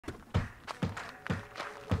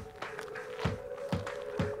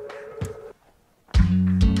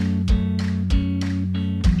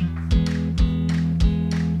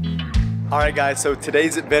Alright guys, so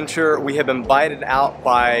today's adventure, we have been invited out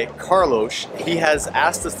by Carlos. He has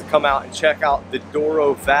asked us to come out and check out the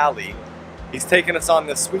Douro Valley. He's taken us on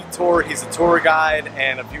this sweet tour. He's a tour guide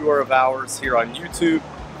and a viewer of ours here on YouTube.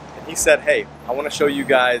 And he said, hey, I want to show you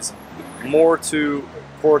guys more to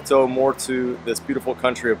Porto, more to this beautiful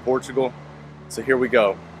country of Portugal. So here we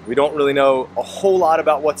go. We don't really know a whole lot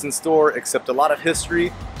about what's in store, except a lot of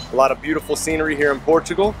history, a lot of beautiful scenery here in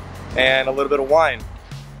Portugal, and a little bit of wine.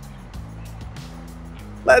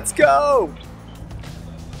 Let's go!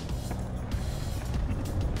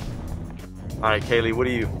 Alright, Kalie, what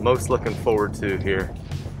are you most looking forward to here?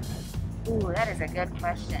 Ooh, that is a good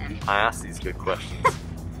question. I ask these good questions. Well,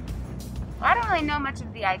 I don't really know much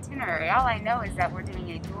of the itinerary. All I know is that we're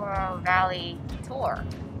doing a Douro Valley tour.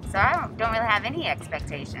 So I don't really have any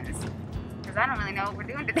expectations, because I don't really know what we're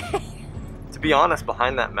doing today. To be honest,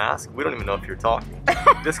 behind that mask, we don't even know if you're talking.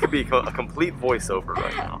 This could be a complete voiceover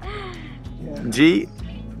right now. Yeah. G,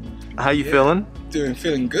 how you feeling?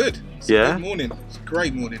 Feeling good. It's a good morning. It's a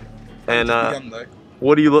great morning. And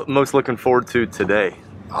what are you most looking forward to today?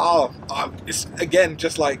 Oh, it's again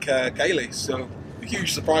just like Kalie, so a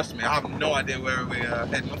huge surprise to me. I have no idea where we're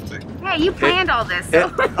heading off to. Yeah, you planned all this, so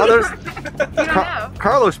you don't know.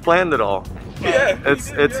 Carlos planned it all. Yeah,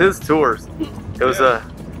 it's his tours. It was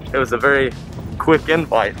a very quick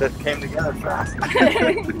invite that came together fast.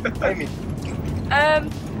 Amy.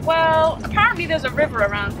 Well, apparently there's a river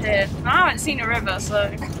around here. I haven't seen a river, so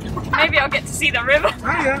maybe I'll get to see the river. Oh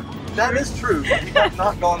yeah, that is true. We have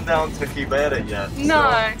not gone down to Gaia yet.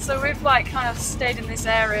 No, so we've like kind of stayed in this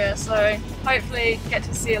area, so hopefully get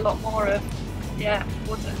to see a lot more of, yeah,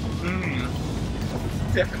 water.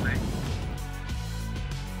 definitely.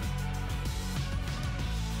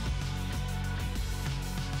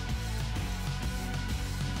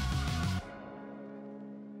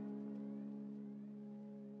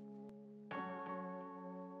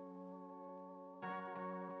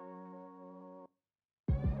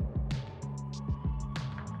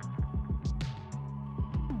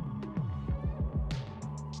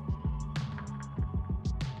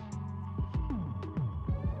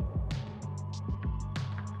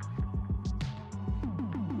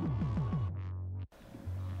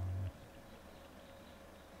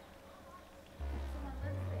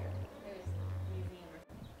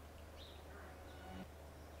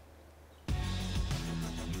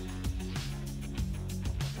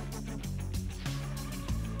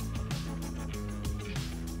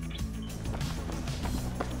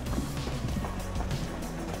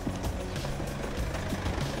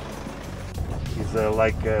 It's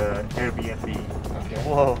like Airbnb. Okay.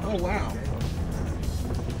 Whoa. Oh wow.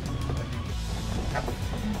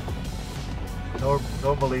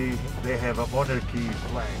 Normally they have a monarchy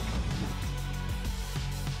flag.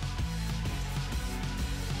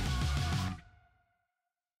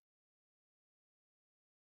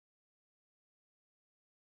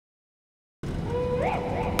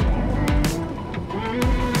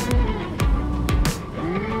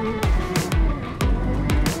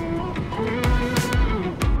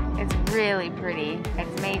 Really pretty.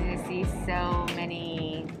 It's amazing to see so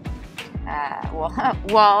many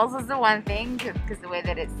walls is the one thing, because the way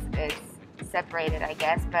that it's separated, I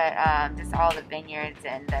guess, but just all the vineyards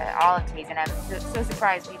and the olive trees, and I'm so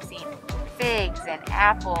surprised. We've seen figs and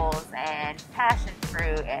apples and passion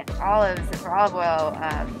fruit and olives for olive oil,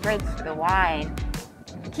 grapes for the wine,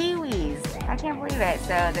 kiwis. I can't believe it.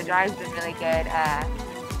 So the drive's been really good.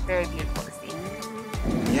 Very beautiful to see.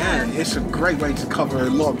 Yeah, it's a great way to cover a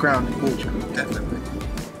lot of ground in Portugal, definitely.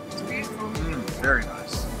 It's beautiful. Very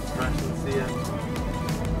nice. Nice to see you.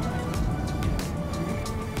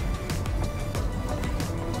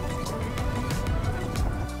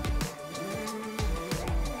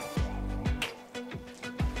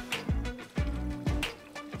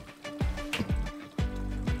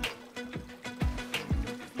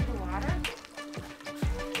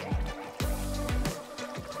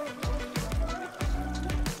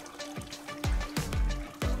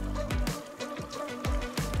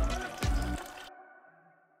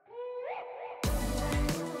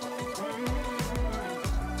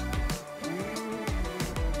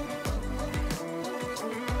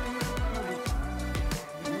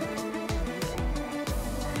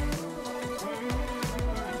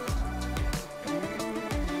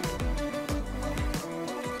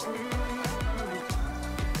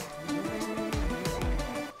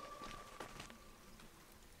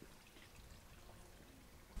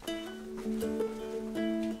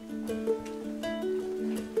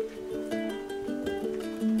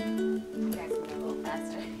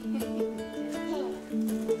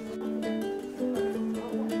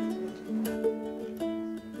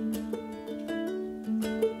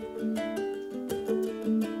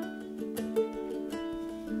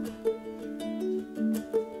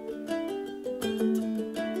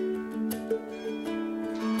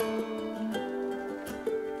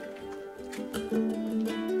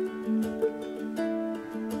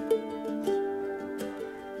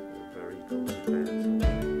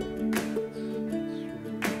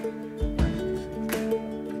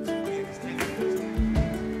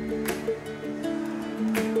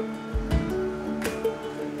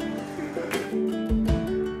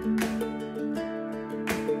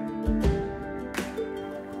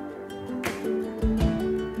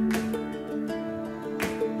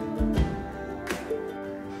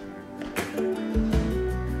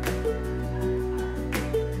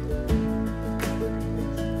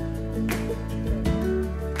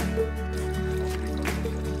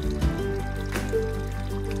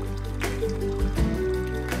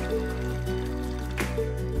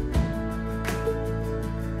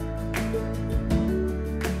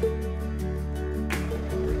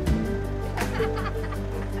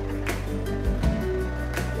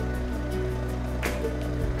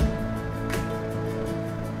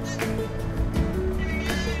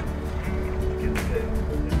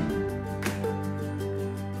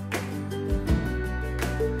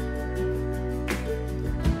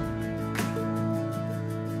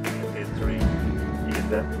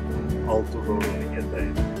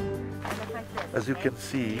 As you can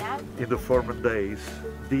see, in the former days,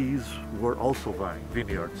 these were also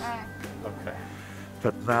vineyards. Okay.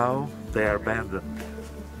 But now they are abandoned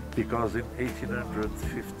because in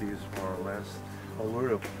 1850s, more or less,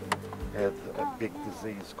 Europe had a big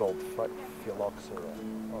disease called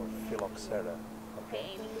phylloxera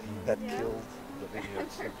that killed the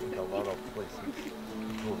vineyards in a lot of places,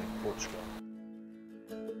 including Portugal.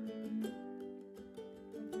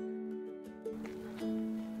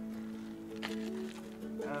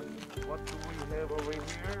 And what do we have over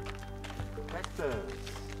here? Cactus.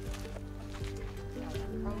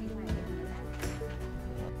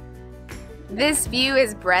 This view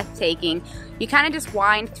is breathtaking. You kind of just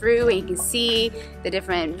wind through and you can see the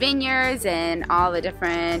different vineyards and all the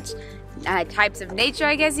different types of nature,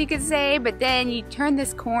 I guess you could say, but then you turn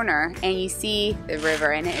this corner and you see the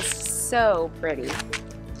river and it's so pretty.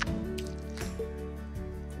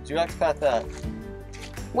 Would you like to pat that?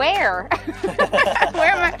 Where?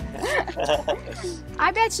 Where am I?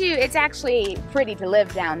 I bet you it's actually pretty to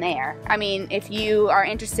live down there. I mean, if you are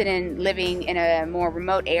interested in living in a more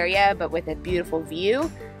remote area but with a beautiful view,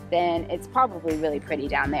 then it's probably really pretty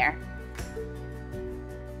down there.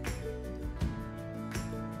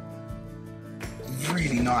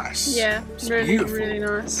 Really nice. Yeah, It's really, beautiful. really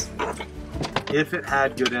nice. If it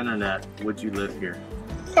had good internet, would you live here?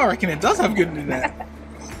 I reckon it does have good internet.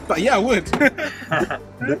 But yeah, I would.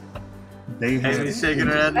 They have, Amy's shaking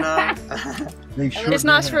her head now. they sure It's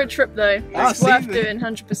nice have. for a trip though. Ah, It's see, worth the- doing,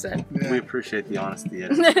 100%. We Yeah. appreciate the honesty.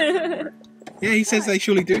 Yeah, he says they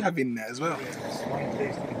surely do have internet as well. It's wine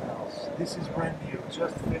tasting house. This is brand new,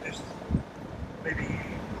 just finished maybe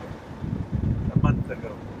a month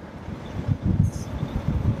ago.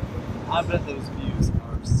 I bet those views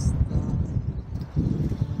are stunning.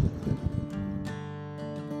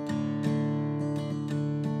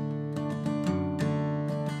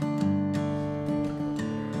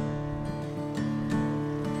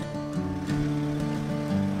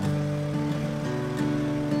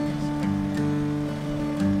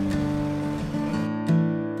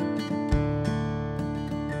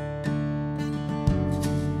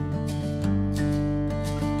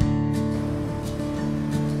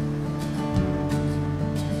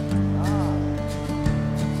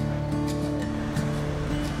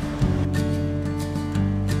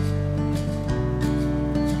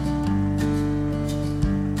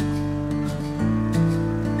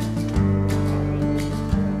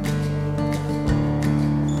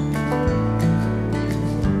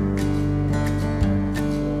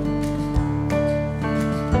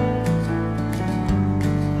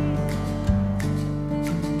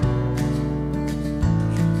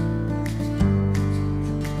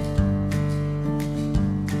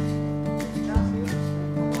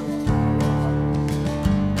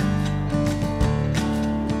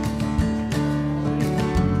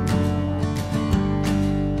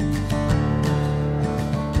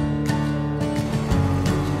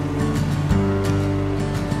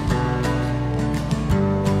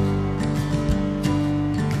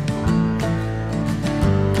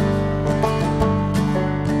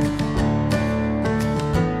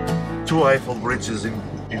 Two Eiffel bridges in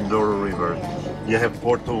Douro River. You have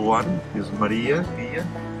Porto 1, is Maria, Pia,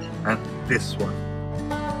 and this one.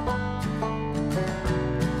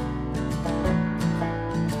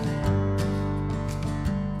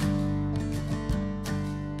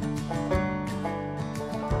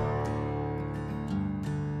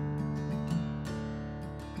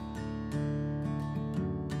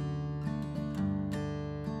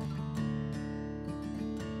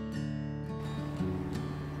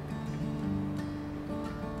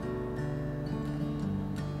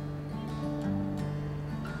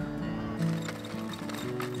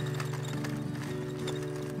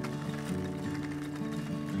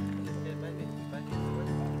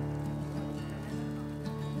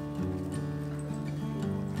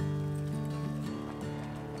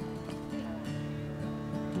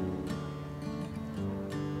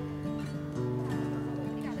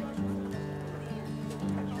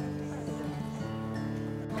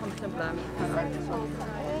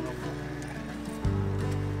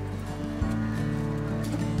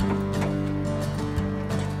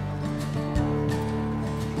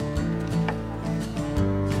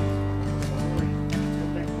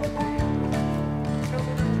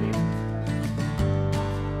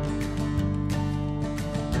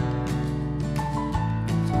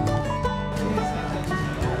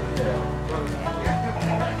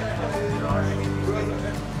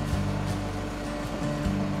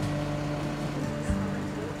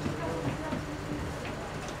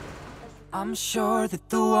 I'm sure that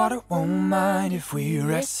the water won't mind if we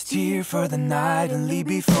rest here for the night and leave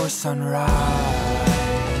before sunrise.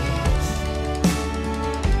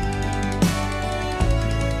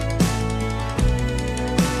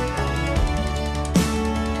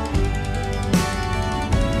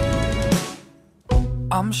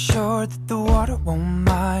 I'm sure that the water won't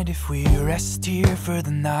mind if we rest here for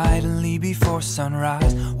the night and leave before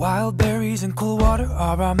sunrise. Wild berries and cool water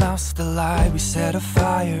are our mouths delight. We set a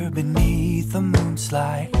fire beneath the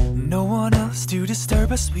moonlight. No one else to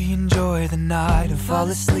disturb us. We enjoy the night and fall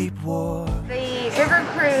asleep warm. The river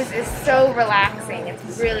cruise is so relaxing.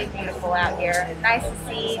 It's really beautiful out here. It's nice to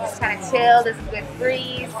see, just kind of chill. There's a good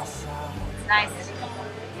breeze. It's nice.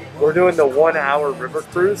 We're doing the 1 hour river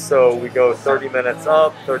cruise, so we go 30 minutes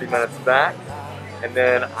up, 30 minutes back, and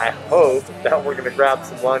then I hope that we're gonna grab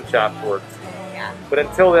some lunch afterwards. Yeah. But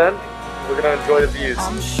until then, we're gonna enjoy the views.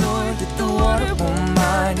 I'm sure that the water won't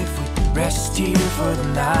mind if we rest here for the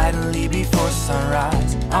night and leave before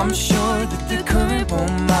sunrise. I'm sure that the current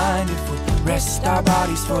won't mind if we rest our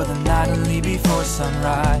bodies for the night and leave before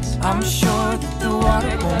sunrise. I'm sure that the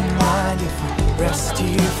water won't mind if we rest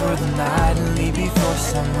here for the night and leave before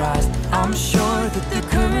sunrise. I'm sure that the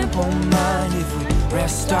current won't mind if we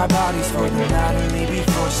rest our bodies for the night and leave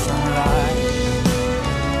before sunrise.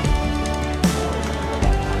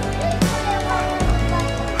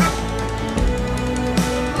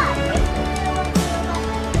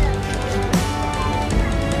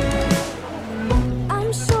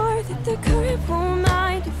 I'm sure that the current won't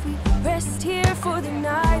mind if we rest here for the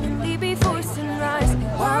night and leave before sunrise.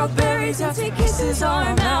 Wild berries and sweet kisses are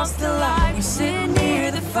our mouths delight. We sit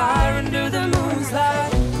near the fire under the moon's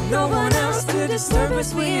light. No one else to disturb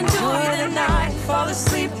us. We enjoy the night, fall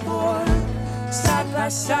asleep warm. Side by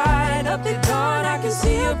side, up at dawn, I can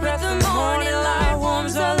see your breath. The morning light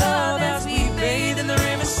warms our love as we bathe in the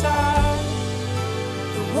riverside.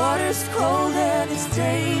 The water's cold and it's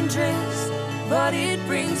dangerous, but it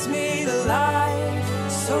brings me to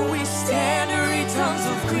life. So we stand to read tongues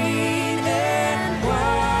of green and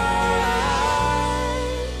white.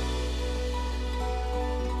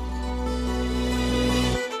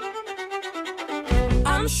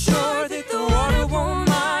 I'm sure that the water won't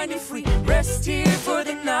mind if we rest here for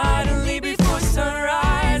the night and leave before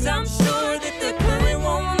sunrise. I'm sure that the current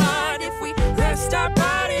won't mind if we rest our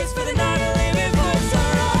bodies for the night and leave before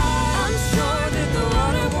sunrise. I'm sure that the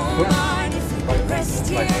water won't mind if we rest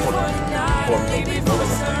here for the night and leave before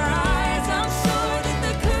sunrise. I'm sure that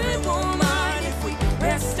the current won't mind if we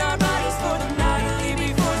rest our bodies for the night and leave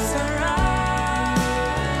before sunrise.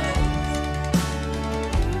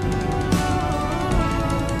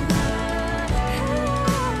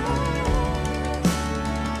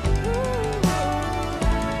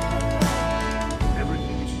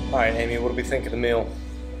 All right, Amy, what do we think of the meal?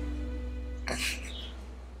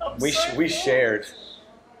 We shared,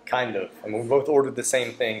 kind of. I mean, we both ordered the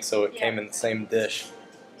same thing, so it came in the same dish.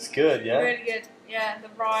 It's good, yeah? Really good. Yeah, the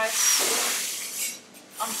rice.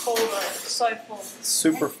 I'm full though. So full.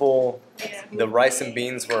 Super full. Yeah. The rice and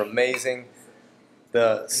beans were amazing.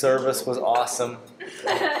 The service was awesome.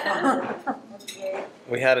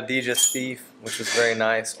 We had a digestif, which was very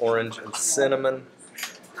nice. Orange and cinnamon.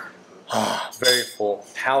 Very full.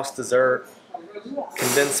 House dessert,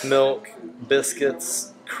 condensed milk,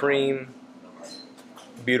 biscuits, cream.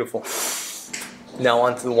 Beautiful. Now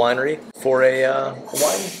on to the winery for a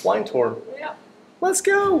wine tour. Yeah. Let's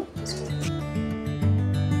go.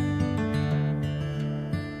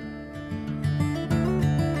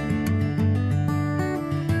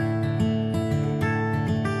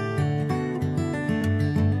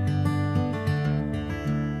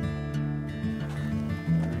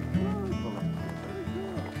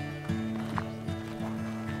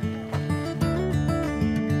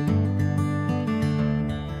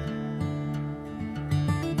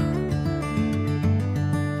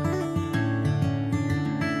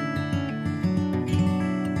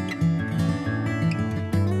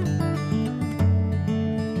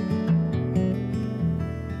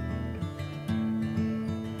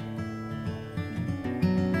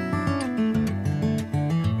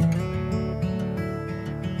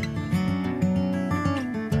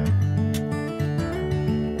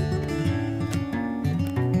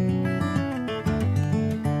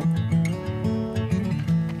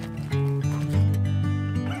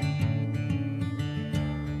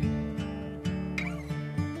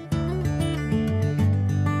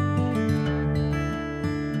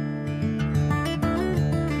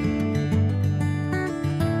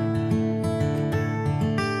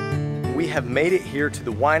 have made it here to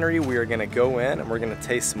the winery. We are gonna go in and we're gonna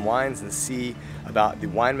taste some wines and see about the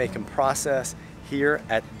winemaking process here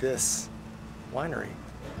at this winery.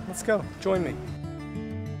 Let's go, join me.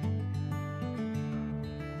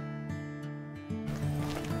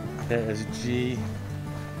 There is G,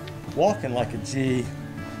 walking like a G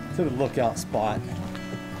to the lookout spot.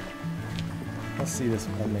 Let's see this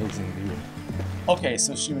amazing view. Okay,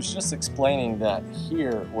 so she was just explaining that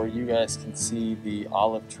here, where you guys can see the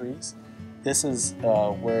olive trees, this is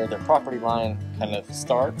where their property line kind of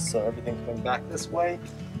starts, so everything's going back this way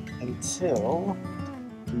until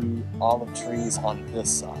the olive trees on this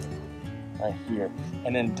side, right here.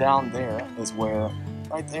 And then down there is where,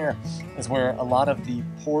 right there, is where a lot of the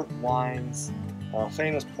port wines,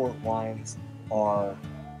 famous port wines, are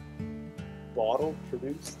bottled,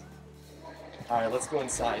 produced. All right, let's go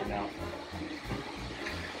inside now.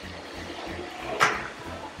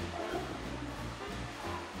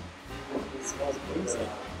 It smells amazing.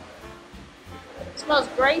 It smells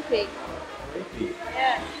grapey. Grapey.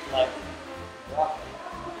 Yeah. Like rock.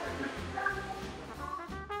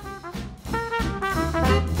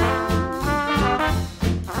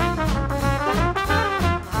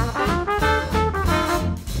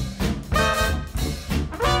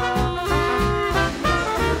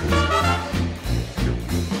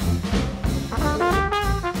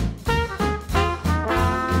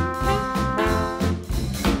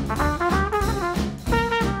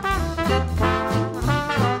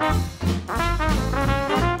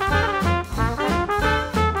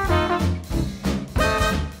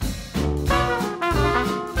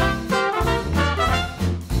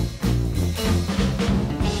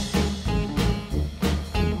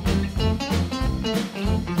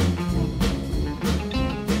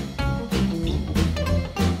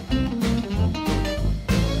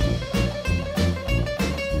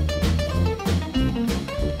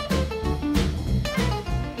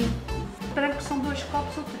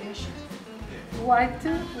 White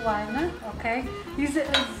wine, okay, is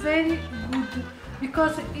very good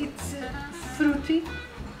because it's fruity.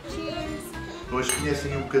 Cheers. Hoje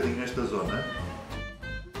conhecem um bocadinho esta zona?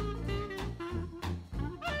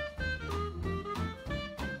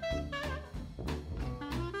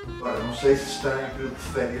 Agora, não sei se está em período de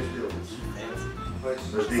férias deles,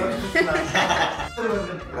 mas digam-me que não.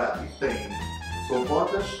 Extremamente prático. Tem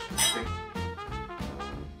compotas, tem...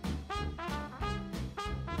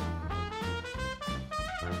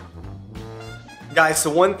 Guys, so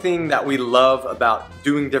one thing that we love about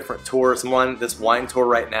doing different tours, this wine tour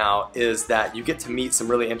right now, is that you get to meet some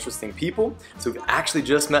really interesting people. So we've actually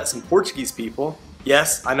just met some Portuguese people.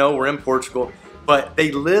 Yes, I know we're in Portugal, but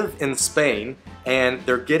they live in Spain and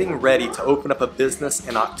they're getting ready to open up a business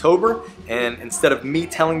in October. And instead of me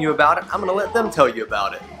telling you about it, I'm gonna let them tell you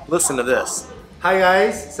about it. Listen to this. Hi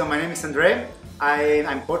guys, so my name is Andre.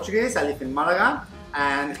 I'm Portuguese, I live in Malaga,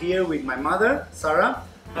 and here with my mother, Sarah.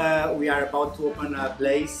 We are about to open a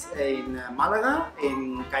place in Malaga,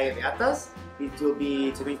 in Calle Beatas. It's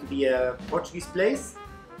going to be a Portuguese place.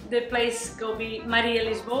 The place will be Maria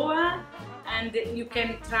Lisboa, and you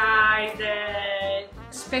can try the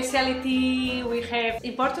specialty we have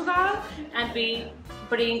in Portugal and we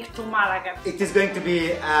bring to Malaga. It is going to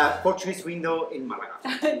be a Portuguese window in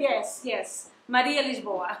Malaga. Yes, yes, Maria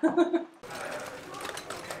Lisboa.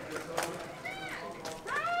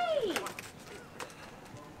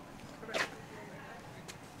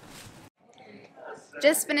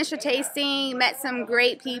 Just finished a tasting, met some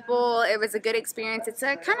great people. It was a good experience. It's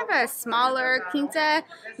a kind of a smaller quinta,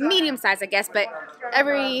 medium size I guess, but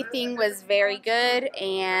everything was very good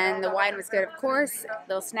and the wine was good, of course,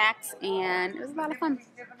 little snacks, and it was a lot of fun.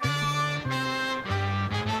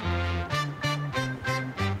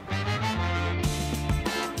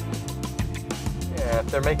 Yeah, if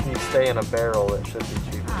they're making you stay in a barrel, it should be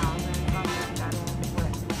cheaper.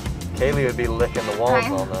 Kalie would be licking the walls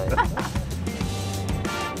all night.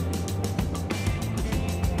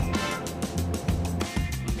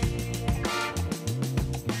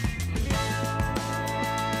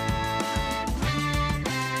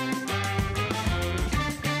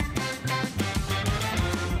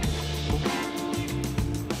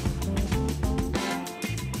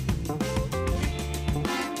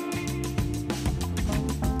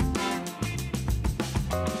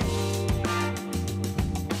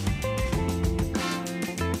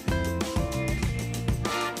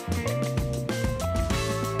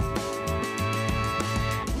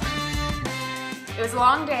 It was a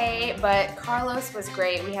long day, but Carlos was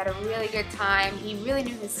great. We had a really good time. He really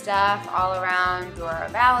knew his stuff all around Douro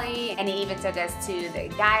Valley, and he even took us to the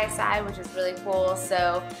Gaia side, which was really cool.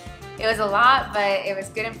 So It was a lot, but it was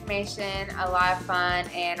good information, a lot of fun,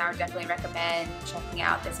 and I would definitely recommend checking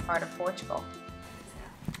out this part of Portugal.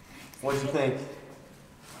 What did you think?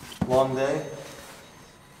 Long day?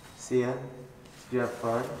 See ya? Did you have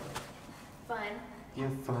fun? Fun. You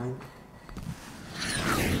have fun?